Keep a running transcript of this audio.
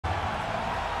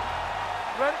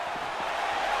Ready?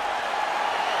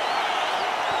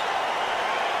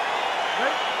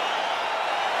 Ready?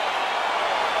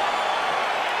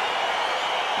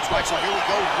 All right, so here we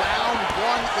go. Round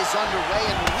one is underway,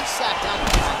 and when we sat down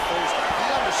with him on Thursday, he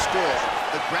understood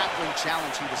the grappling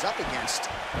challenge he was up against,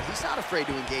 but he's not afraid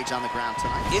to engage on the ground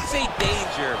tonight. It's a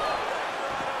danger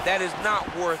that is not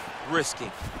worth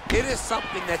risking. It is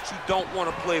something that you don't want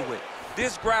to play with.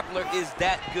 This grappler is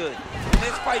that good. When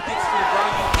this fight gets to the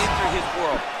ground, you enter his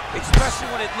world,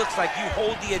 especially when it looks like you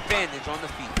hold the advantage on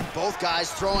the feet. Both guys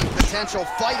throwing potential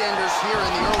fight enders here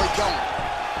in the early going.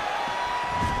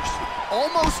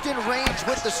 Almost in range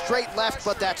with the straight left,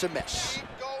 but that's a miss. Keep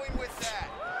going with that.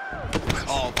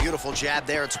 Oh, beautiful jab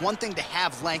there. It's one thing to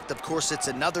have length. Of course, it's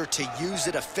another to use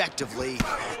it effectively.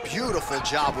 Beautiful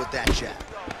job with that jab.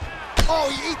 Oh,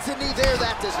 he eats a knee there.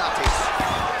 That does not taste.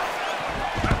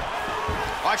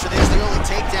 All right, so there's the early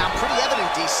takedown. Pretty evident,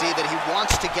 DC, that he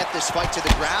wants to get this fight to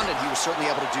the ground, and he was certainly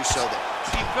able to do so there.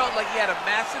 He felt like he had a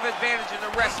massive advantage in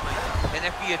the wrestling, and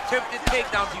if he attempted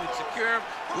takedowns, he would secure him.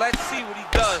 Let's see what he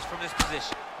does from this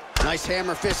position. Nice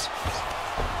hammer fist.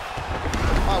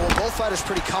 All right, well, both fighters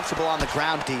pretty comfortable on the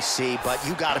ground, DC, but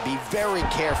you got to be very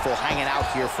careful hanging out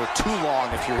here for too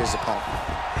long if you're his opponent.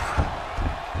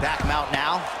 Back him out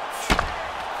now.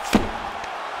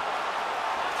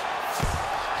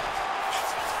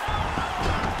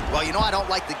 Well, you know, I don't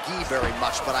like the gi very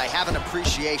much, but I have an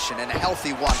appreciation and a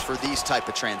healthy one for these type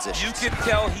of transitions. You can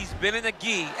tell he's been in a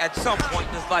gi at some point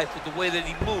in his life with the way that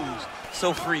he moves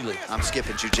so freely. I'm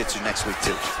skipping jiu-jitsu next week,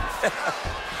 too.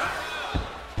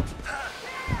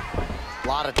 A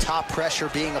lot of top pressure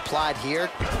being applied here.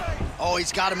 Oh,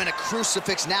 he's got him in a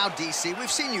crucifix now, DC. We've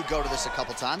seen you go to this a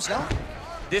couple times, no?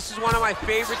 This is one of my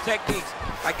favorite techniques.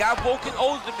 I got Volkan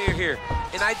Ozdemir here,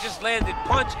 and I just landed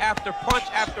punch after punch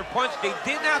after punch. They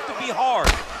didn't have to be hard,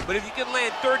 but if you can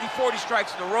land 30, 40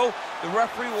 strikes in a row, the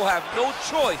referee will have no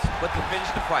choice but to finish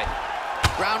the fight.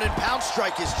 Ground and pound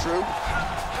strike is true.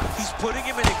 He's putting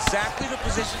him in exactly the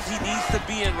positions he needs to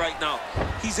be in right now.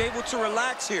 He's able to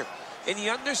relax here, and he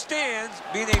understands,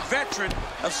 being a veteran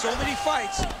of so many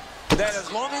fights, that as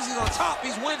long as he's on top,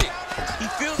 he's winning. He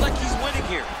feels like he's winning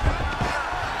here.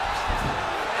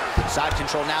 Side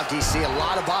control now, DC. A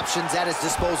lot of options at his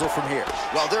disposal from here.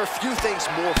 Well, there are few things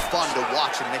more fun to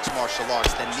watch in mixed martial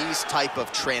arts than these type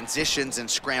of transitions and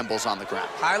scrambles on the ground.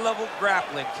 High-level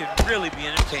grappling can really be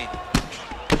entertaining.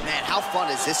 Man, how fun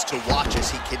is this to watch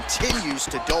as he continues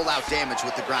to dole out damage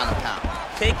with the ground and pound?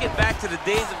 Take it back to the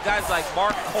days of guys like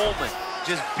Mark Coleman,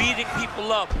 just beating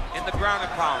people up in the ground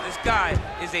and pound. This guy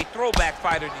is a throwback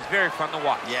fighter, and he's very fun to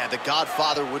watch. Yeah, the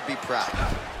Godfather would be proud.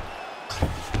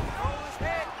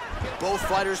 Both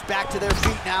fighters back to their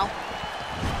feet now.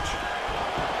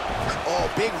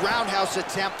 Oh, big roundhouse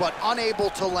attempt, but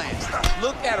unable to land.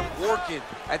 Look at him working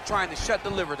at trying to shut the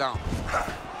liver down.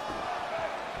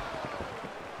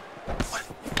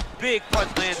 Big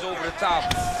punch lands over the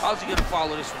top. How's he gonna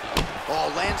follow this one?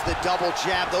 Oh, lands the double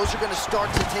jab. Those are gonna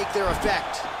start to take their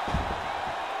effect.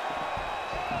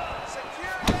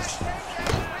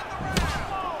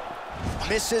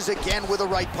 Misses again with a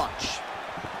right punch.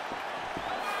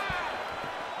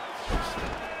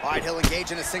 All right, he'll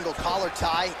engage in a single collar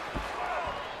tie.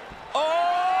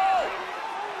 Oh!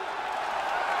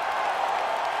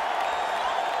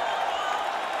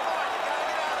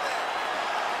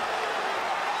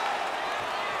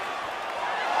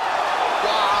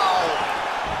 Wow!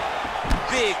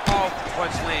 Big, powerful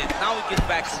punch lands. Now he gets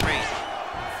back to range.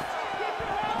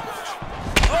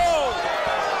 Oh!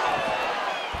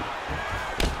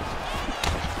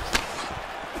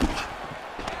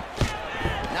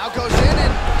 Now goes in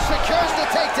and secures the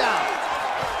takedown.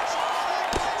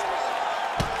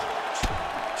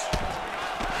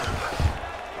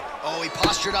 Oh, he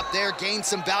postured up there, gained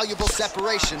some valuable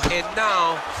separation. And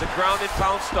now the ground and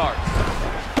pound starts.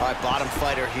 All right, bottom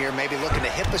fighter here, maybe looking to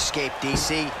hip escape,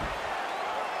 DC.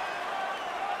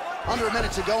 Under a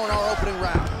minute to go in our opening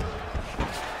round.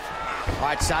 All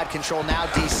right, side control now,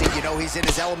 DC. You know he's in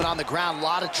his element on the ground. A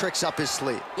lot of tricks up his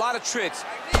sleeve. A lot of tricks.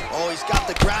 Oh, he's got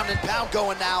the ground and pound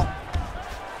going now.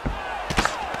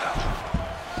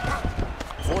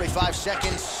 45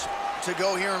 seconds to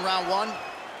go here in round one.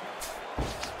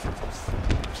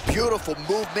 Beautiful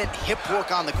movement, hip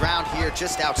work on the ground here,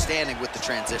 just outstanding with the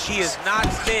transition. He is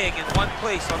not staying in one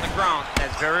place on the ground.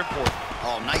 That's very important.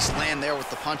 Oh, nice land there with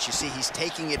the punch. You see, he's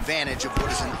taking advantage of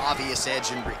what is an obvious edge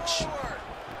and reach.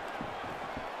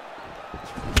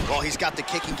 Well, he's got the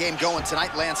kicking game going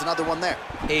tonight, lands another one there.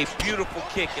 A beautiful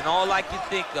kick, and all I can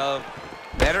think of,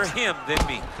 better him than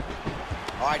me.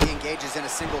 All right, he engages in a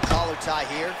single collar tie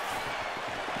here.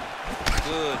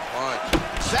 Good punch.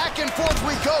 Back and forth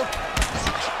we go.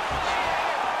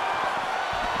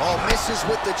 Oh, misses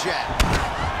with the jab.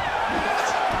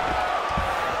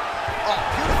 Oh,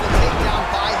 beautiful takedown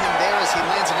by him there as he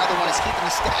lands another one. He's keeping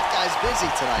the stat guys busy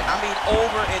tonight. I mean,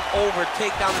 over and over,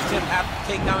 takedown attempt after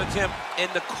takedown attempt,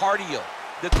 and the cardio.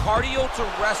 The cardio to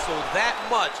wrestle that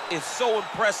much is so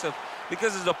impressive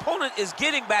because his opponent is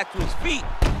getting back to his feet,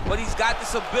 but he's got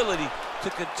this ability to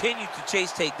continue to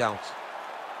chase takedowns.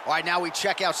 All right, now we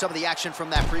check out some of the action from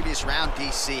that previous round,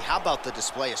 DC. How about the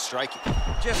display of striking?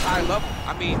 Just high level.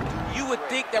 I mean, you would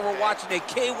think that we're watching a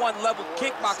K1 level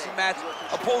kickboxing match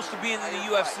opposed to being in the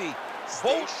UFC.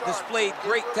 Both displayed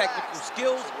great technical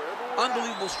skills,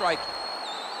 unbelievable striking.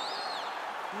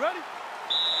 You ready?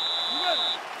 You ready?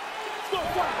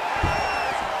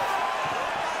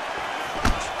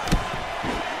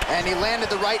 And he landed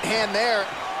the right hand there.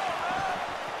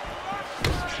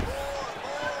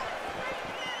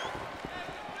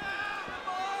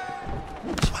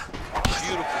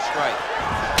 Beautiful strike.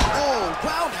 Oh,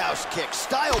 roundhouse kick.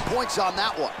 Style points on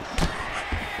that one.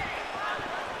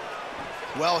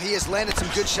 Well, he has landed some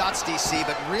good shots, DC,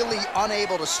 but really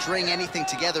unable to string anything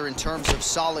together in terms of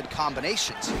solid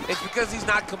combinations. It's because he's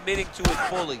not committing to it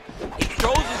fully. He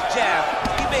throws his jab.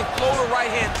 He may float a right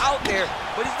hand out there,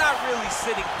 but he's not really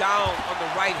sitting down on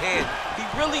the right hand. He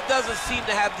really doesn't seem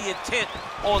to have the intent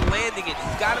on landing it.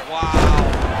 He's got it. Wow,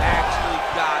 actually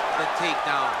got the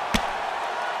takedown.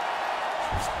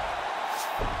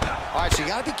 All right, so you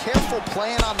got to be careful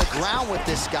playing on the ground with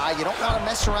this guy. You don't want to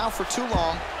mess around for too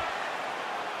long.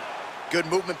 Good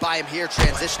movement by him here,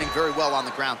 transitioning very well on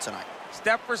the ground tonight.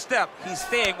 Step for step, he's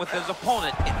staying with his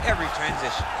opponent in every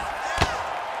transition.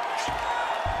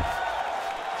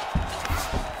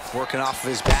 Working off of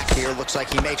his back here. Looks like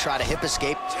he may try to hip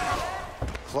escape.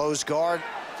 Close guard.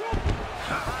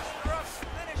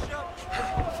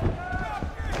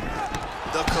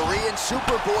 The Korean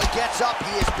Superboy gets up.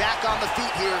 He is back on the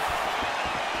feet here.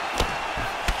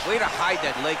 Way to hide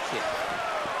that leg kick.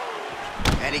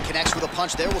 And he connects with a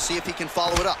punch there. We'll see if he can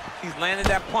follow it up. He's landed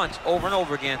that punch over and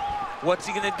over again. What's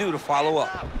he gonna do to follow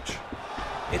up?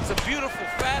 It's a beautiful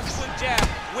fast quick jab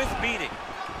with meaning.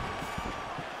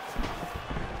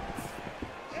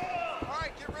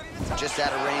 Just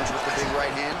out of range with the big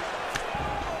right hand.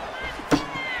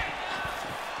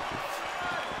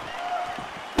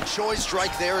 Choi's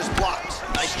strike there is blocked.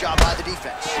 Nice job by the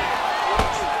defense.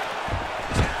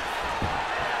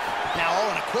 Now, oh,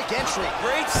 and a quick entry.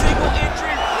 Great single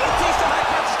entry. He takes the high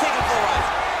punch, he's taking it for a ride.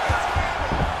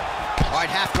 All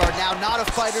right, half guard now. Not a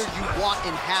fighter you want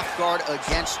in half guard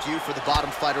against you. For the bottom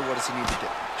fighter, what does he need to do?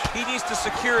 He needs to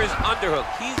secure his underhook.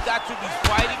 He's got to be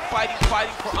fighting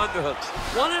for underhooks.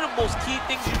 One of the most key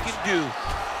things you can do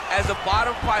as a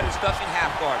bottom fighter stuck in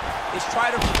half guard is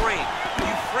try to frame.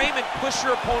 You frame and push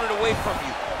your opponent away from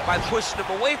you. By pushing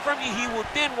him away from you, he will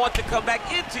then want to come back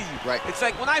into you. Right. It's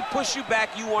like when I push you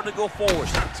back, you want to go forward.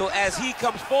 So as he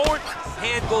comes forward,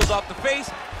 hand goes off the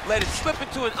face, let it slip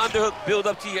into an underhook, build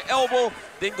up to your elbow,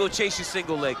 then go chase your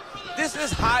single leg. This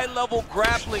is high-level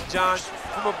grappling, John,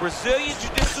 from a Brazilian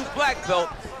Jiu-Jitsu black belt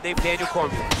named Daniel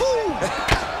Cormier.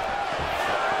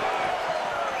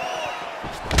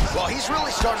 Well, he's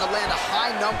really starting to land a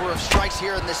high number of strikes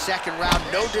here in the second round.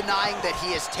 No denying that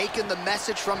he has taken the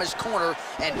message from his corner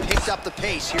and picked up the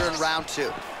pace here in round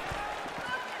two.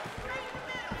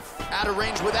 Out of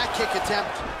range with that kick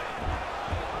attempt.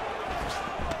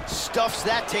 Stuffs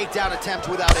that takedown attempt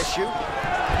without issue.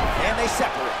 And they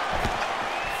separate.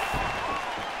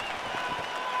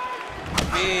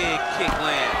 Big kick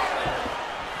lands.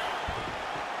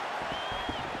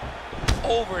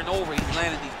 Over and over, he's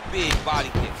landed these big body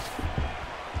kicks.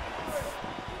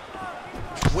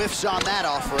 Whiffs on that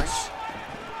offering.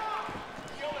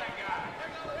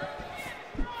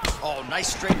 Oh,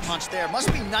 nice straight punch there.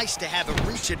 Must be nice to have a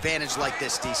reach advantage like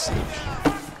this, DC.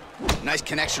 Nice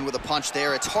connection with a punch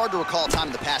there. It's hard to recall a time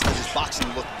in the past that his boxing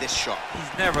looked this sharp.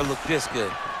 He's never looked this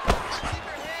good.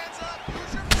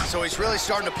 So he's really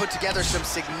starting to put together some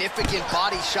significant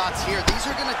body shots here. These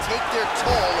are going to take their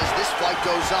toll as this fight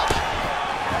goes up.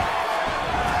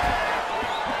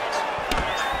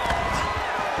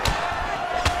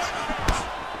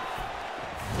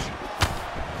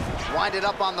 Winded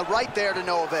up on the right there to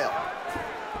no avail.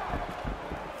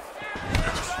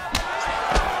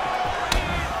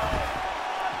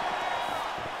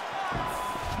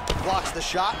 Blocks the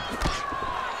shot.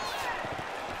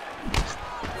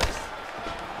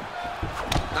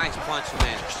 Nice punch,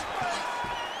 man.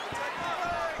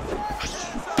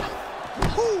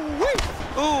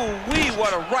 Ooh-wee,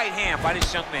 what a right hand by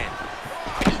this young man.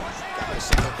 Got a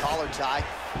single collar tie.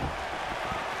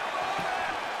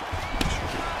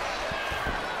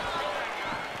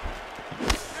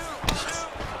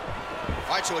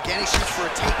 right, so again, he shoots for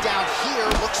a takedown here.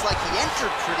 Looks like he entered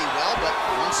pretty well, but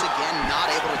once again, not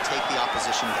able to take the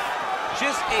opposition down.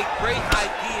 Just a great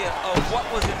idea of what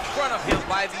was in front of him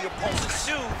by the opponent's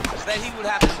shoe that he would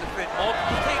have to defend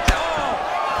multiple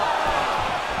takedowns.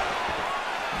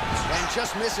 And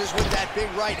just misses with that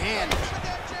big right hand.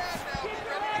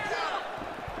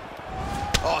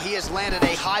 Oh, he has landed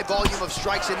a high volume of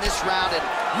strikes in this round and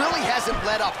really hasn't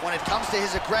let up when it comes to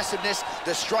his aggressiveness.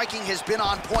 The striking has been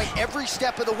on point every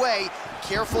step of the way.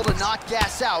 Careful to not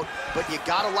gas out, but you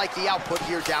gotta like the output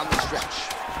here down the stretch.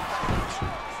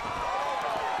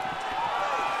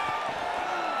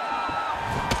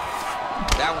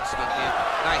 That one snuck in.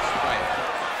 Nice strike.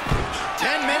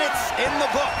 10 minutes in the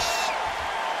books.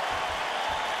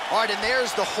 All right, and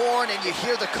there's the horn, and you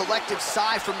hear the collective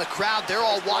sigh from the crowd. They're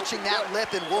all watching that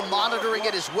lip, and we're monitoring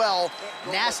it as well.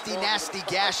 Nasty, nasty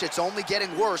gash. It's only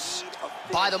getting worse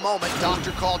by the moment.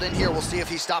 Doctor called in here. We'll see if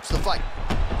he stops the fight.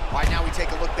 All right, now we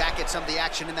take a look back at some of the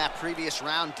action in that previous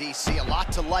round, DC. A lot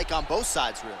to like on both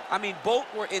sides, really. I mean, both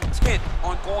were intent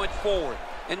on going forward.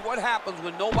 And what happens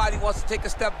when nobody wants to take a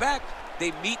step back?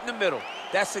 They meet in the middle.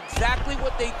 That's exactly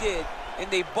what they did, and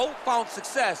they both found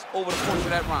success over the course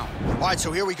of that round. All right,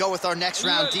 so here we go with our next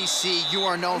round. DC, you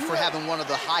are known for having one of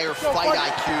the higher fight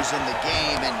IQs in the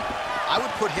game, and I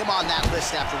would put him on that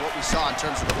list after what we saw in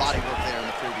terms of the body work there in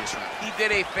the previous round. He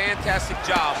did a fantastic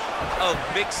job of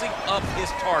mixing up his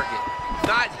target,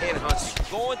 not headhunting,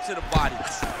 going to the body,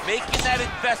 making that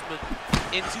investment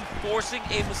into forcing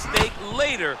a mistake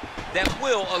later that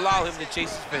will allow him to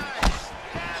chase his finish.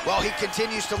 Well, he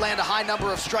continues to land a high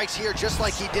number of strikes here, just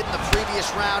like he did in the previous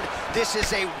round. This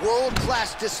is a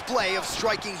world-class display of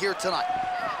striking here tonight.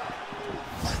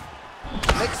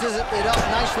 Mixes it up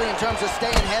nicely in terms of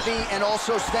staying heavy and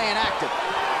also staying active.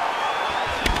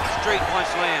 Straight punch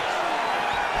lands.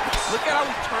 Look at how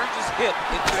he turns his hip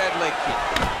into that leg kick.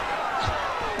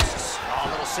 Oh, a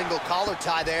little single collar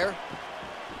tie there.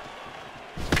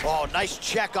 Oh, nice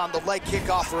check on the leg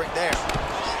kick offering there.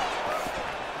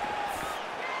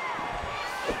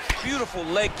 Beautiful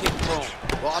leg kick thrown.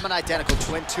 Well, I'm an identical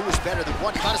twin. Two is better than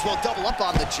one. You might as well double up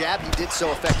on the jab. He did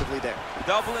so effectively there.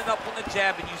 Doubling up on the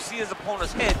jab, and you see his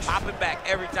opponent's head popping back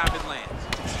every time it lands.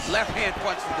 Left hand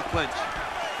punch for the clinch.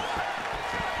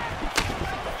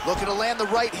 Looking to land the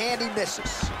right hand, he misses.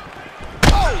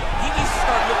 Oh! He needs to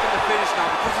start looking to finish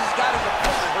now because he's got his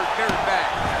opponent hurt very bad.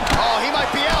 Oh, he might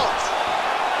be out.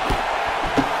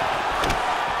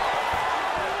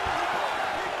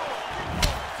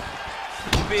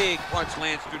 Big punch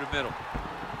lands through the middle.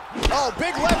 Oh,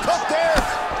 big left hook there.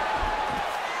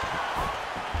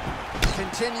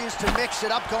 Continues to mix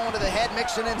it up, going to the head,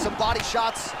 mixing in some body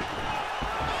shots.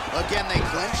 Again, they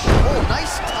clinch. Oh,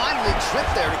 nice timely trip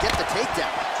there to get the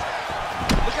takedown.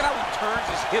 Look at how he turns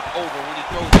his hip over when he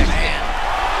throws that hand.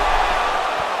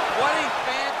 What a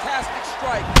fantastic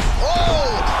strike.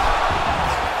 Oh!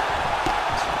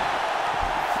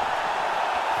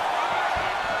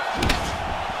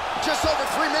 Just over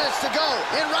 3 minutes to go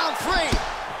in round 3.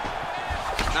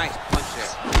 Nice punch there.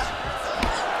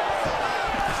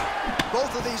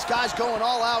 Both of these guys going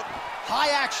all out.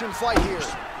 High action fight here.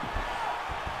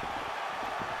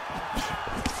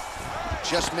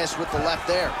 Just missed with the left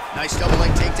there. Nice double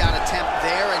leg takedown attempt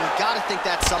there, and you gotta think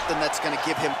that's something that's gonna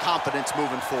give him confidence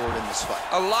moving forward in this fight.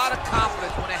 A lot of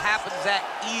confidence when it happens that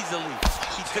easily.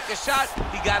 He took a shot,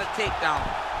 he got a takedown.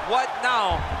 What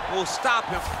now will stop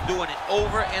him from doing it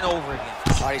over and over again?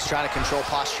 All right, he's trying to control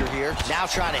posture here. Now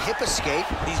trying to hip escape.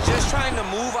 He's just trying to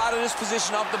move out of this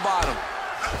position off the bottom.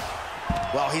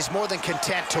 Well, he's more than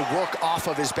content to work off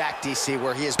of his back, DC,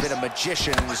 where he has been a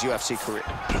magician in his UFC career.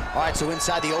 All right, so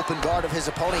inside the open guard of his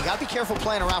opponent, you gotta be careful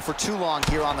playing around for too long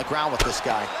here on the ground with this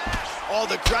guy. Oh,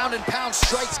 the ground and pound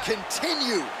strikes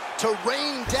continue to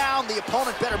rain down. The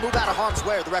opponent better move out of harm's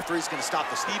way or the referee's gonna stop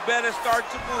this. He better start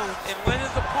to move, and when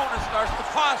his opponent starts to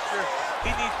posture,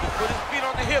 he needs to put his feet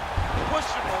on the hip, push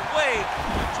him away,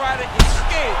 and try to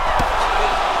escape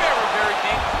this very, very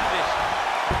dangerous position.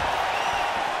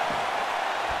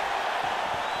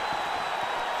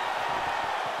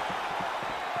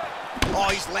 Oh,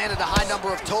 he's landed a high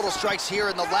number of total strikes here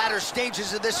in the latter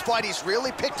stages of this fight. He's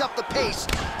really picked up the pace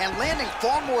and landing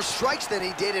far more strikes than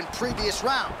he did in previous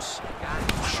rounds.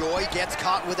 Choi gets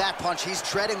caught with that punch. He's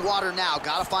treading water now.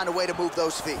 Gotta find a way to move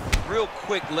those feet. Real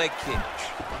quick leg kick.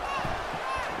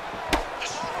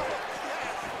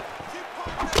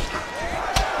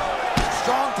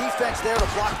 Strong defense there to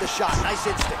block the shot. Nice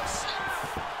instincts.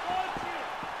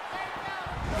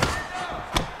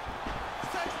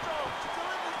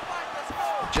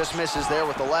 Just misses there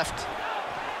with the left.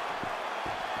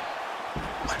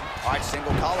 All right,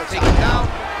 single collar. Take it down,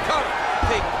 cover.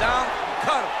 take him down,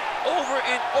 cut him. Over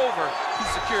and over, he's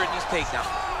securing these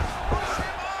takedowns.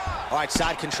 All right,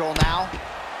 side control now.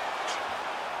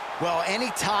 Well,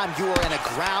 anytime you are in a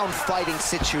ground fighting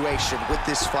situation with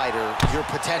this fighter, you're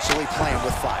potentially playing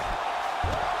with fire.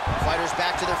 Fighters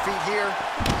back to their feet here.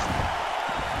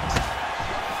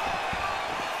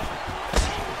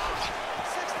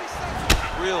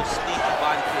 Real sneaky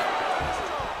body kick.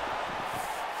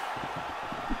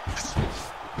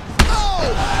 Oh!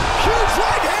 Huge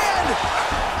right hand!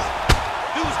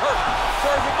 Dude's hurt.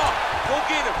 Serve him up. Go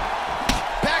get him.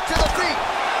 Back to the feet.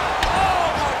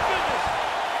 Oh, my goodness.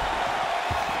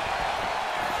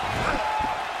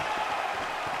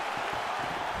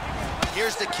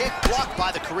 Here's the kick blocked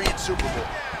by the Korean Super Bowl.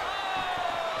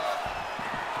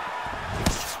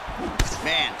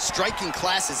 Man, striking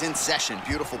class is in session.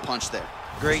 Beautiful punch there.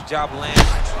 Great job landing.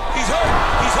 He's hurt.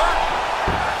 He's hurt.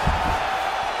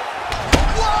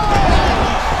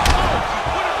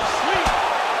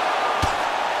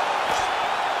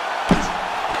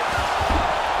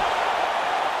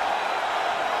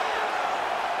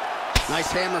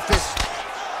 Nice hammer fist.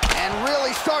 And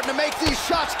really starting to make these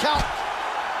shots count.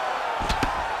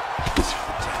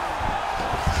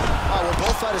 Oh, well,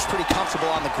 both fighters pretty comfortable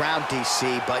on the ground,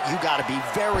 DC, but you got to be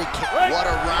very careful. What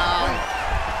a round.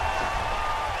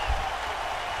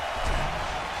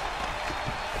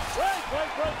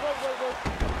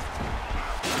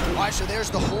 All right, so there's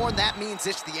the horn. That means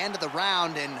it's the end of the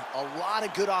round, and a lot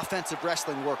of good offensive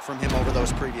wrestling work from him over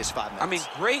those previous 5 minutes. I mean,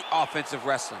 great offensive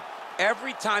wrestling.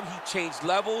 Every time he changed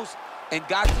levels and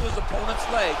got to his opponent's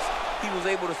legs, he was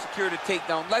able to secure the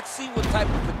takedown. Let's see what type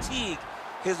of fatigue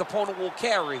his opponent will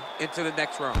carry into the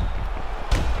next round. Out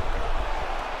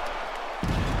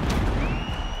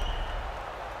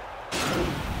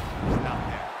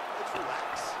there. Let's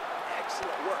relax.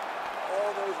 Excellent work.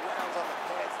 All those rounds on the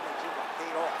pads in the gym have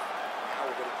paid off. Now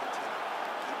we're going to continue.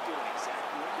 Keep doing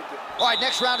exactly what you're doing. All right,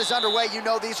 next round is underway. You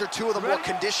know these are two of the more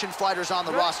conditioned fighters on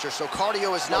the roster, so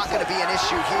cardio is not going to be an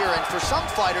issue here. And for some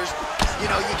fighters, you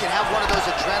know, you can have one of those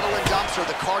adrenaline dumps or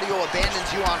the cardio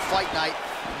abandons you on fight night.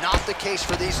 Not the case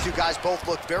for these two guys. Both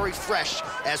look very fresh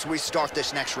as we start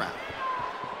this next round.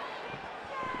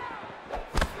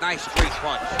 Nice straight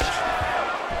punch.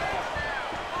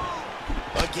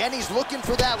 Again, he's looking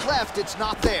for that left. It's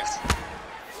not there.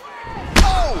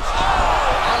 Oh!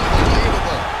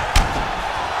 Unbelievable.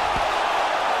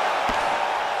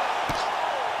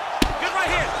 Good right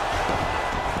hand.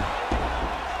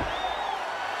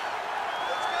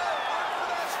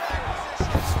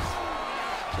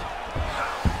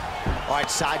 All right,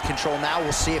 side control now.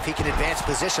 We'll see if he can advance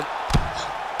position.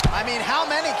 I mean, how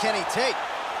many can he take?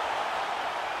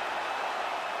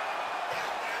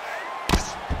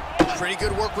 Pretty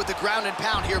good work with the ground and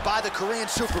pound here by the Korean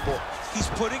Super Bowl. He's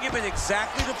putting him in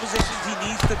exactly the positions he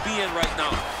needs to be in right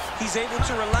now. He's able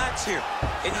to relax here.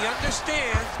 And he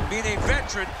understands, being a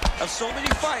veteran of so many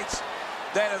fights,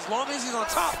 that as long as he's on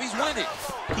top, he's winning.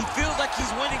 He feels like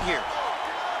he's winning here.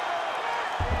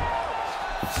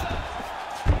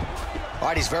 All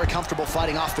right, he's very comfortable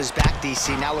fighting off his back, DC.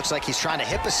 Now looks like he's trying to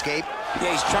hip escape.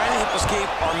 Yeah, he's trying to hip escape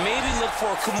or maybe look for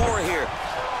a Kimura here.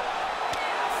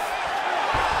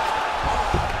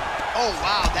 Oh,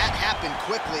 wow, that happened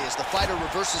quickly as the fighter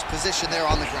reverses position there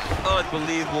on the ground.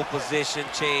 Unbelievable position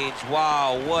change.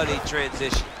 Wow, what a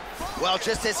transition. Well,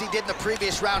 just as he did in the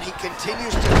previous round, he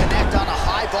continues to connect on a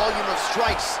high volume of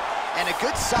strikes. And a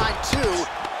good sign, too,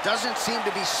 doesn't seem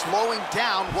to be slowing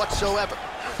down whatsoever.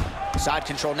 Side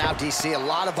control now, DC. A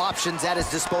lot of options at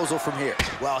his disposal from here.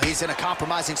 Well, he's in a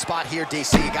compromising spot here,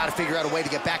 DC. You got to figure out a way to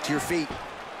get back to your feet.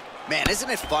 Man, isn't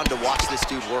it fun to watch this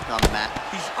dude work on the mat?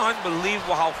 He's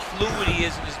unbelievable how fluid he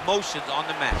is in his motions on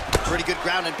the mat. Pretty good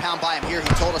ground and pound by him here. He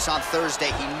told us on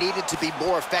Thursday he needed to be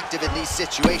more effective in these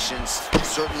situations.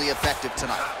 Certainly effective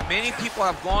tonight. Many people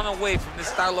have gone away from this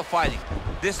style of fighting.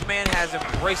 This man has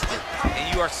embraced it,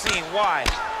 and you are seeing why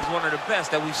he's one of the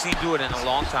best that we've seen do it in a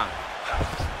long time.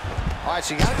 All right,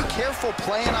 so you got to be careful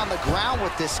playing on the ground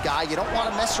with this guy. You don't want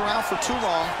to mess around for too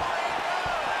long.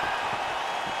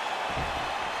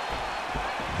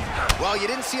 Well, you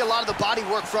didn't see a lot of the body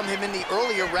work from him in the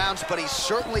earlier rounds, but he's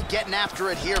certainly getting after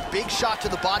it here. Big shot to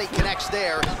the body connects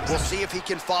there. We'll see if he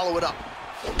can follow it up.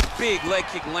 Big leg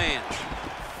kick lands.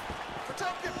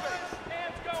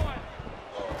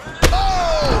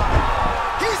 Oh!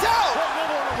 He's out!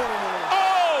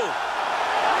 Oh!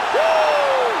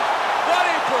 Woo! What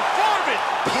a performance!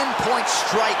 Pinpoint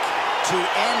strike to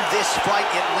end this fight.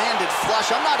 It landed flush.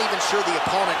 I'm not even sure the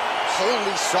opponent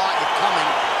wholly saw it coming,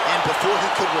 and before he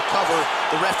could recover,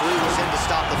 the referee was in to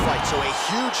stop the fight. So a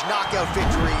huge knockout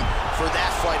victory for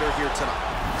that fighter here tonight.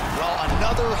 Well,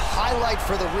 another highlight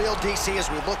for the real DC as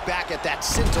we look back at that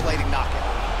scintillating knockout.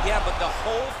 Yeah, but the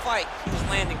whole fight, he was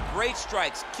landing great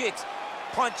strikes, kicks,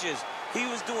 punches. He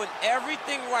was doing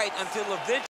everything right until eventually